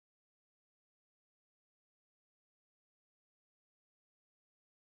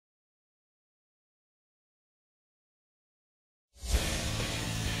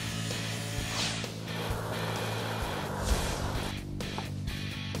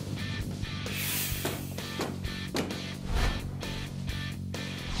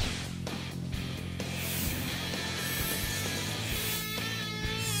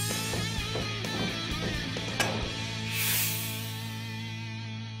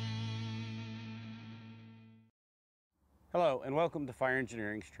Hello and welcome to Fire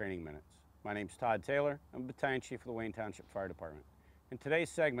Engineering's Training Minutes. My name is Todd Taylor. I'm Battalion Chief of the Wayne Township Fire Department. In today's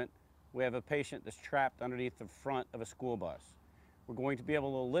segment, we have a patient that's trapped underneath the front of a school bus. We're going to be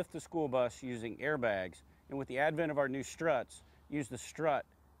able to lift the school bus using airbags, and with the advent of our new struts, use the strut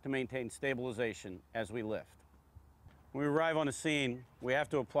to maintain stabilization as we lift. When we arrive on the scene, we have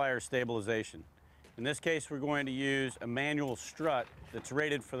to apply our stabilization. In this case, we're going to use a manual strut that's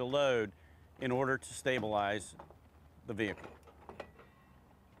rated for the load in order to stabilize the vehicle.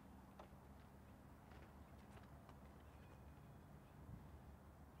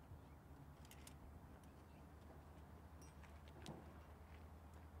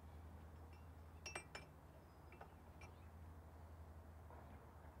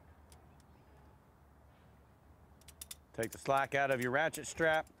 Take the slack out of your ratchet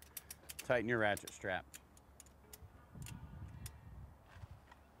strap, tighten your ratchet strap.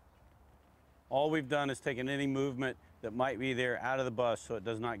 All we've done is taken any movement that might be there out of the bus so it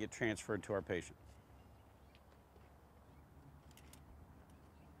does not get transferred to our patient.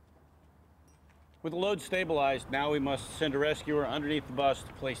 With the load stabilized, now we must send a rescuer underneath the bus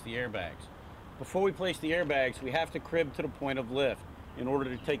to place the airbags. Before we place the airbags, we have to crib to the point of lift in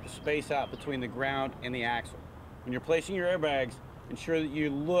order to take the space out between the ground and the axle. When you're placing your airbags, ensure that you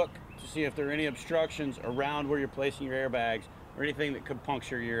look to see if there are any obstructions around where you're placing your airbags or anything that could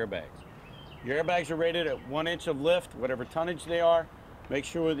puncture your airbags. Your airbags are rated at 1 inch of lift, whatever tonnage they are. Make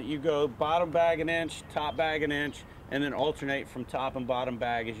sure that you go bottom bag an inch, top bag an inch, and then alternate from top and bottom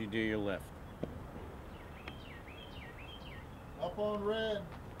bag as you do your lift. Up on red.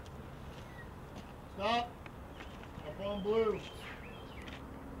 Stop. Up on blue.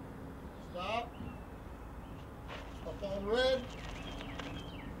 Stop. Up on red.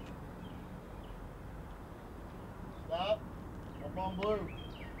 Stop. Up on blue.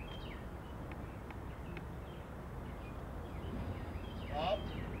 Stop.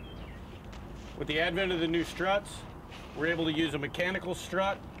 With the advent of the new struts, we're able to use a mechanical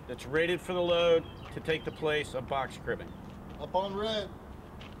strut that's rated for the load to take the place of box cribbing. Up on red.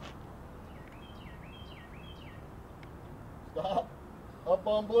 Stop. Up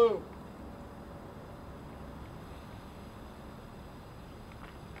on blue.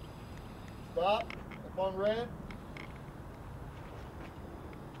 Stop. Up on red.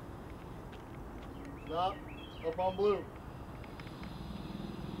 Stop. Up on blue.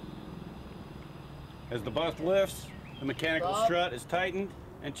 As the bus lifts, the mechanical Stop. strut is tightened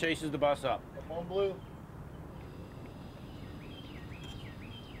and chases the bus up. Up on blue.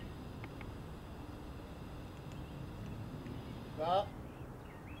 Stop.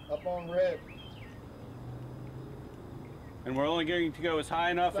 Up on red. And we're only going to go as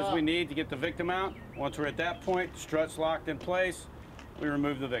high enough as Stop. we need to get the victim out. Once we're at that point, the strut's locked in place, we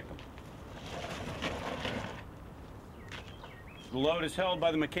remove the victim. The load is held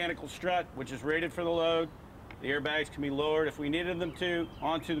by the mechanical strut, which is rated for the load. The airbags can be lowered if we needed them to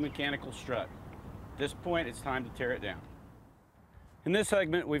onto the mechanical strut. At this point, it's time to tear it down. In this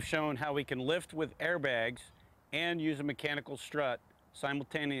segment, we've shown how we can lift with airbags and use a mechanical strut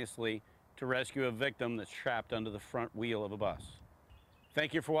simultaneously to rescue a victim that's trapped under the front wheel of a bus.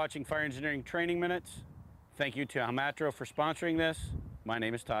 Thank you for watching Fire Engineering Training Minutes. Thank you to Almatro for sponsoring this. My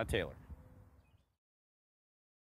name is Todd Taylor.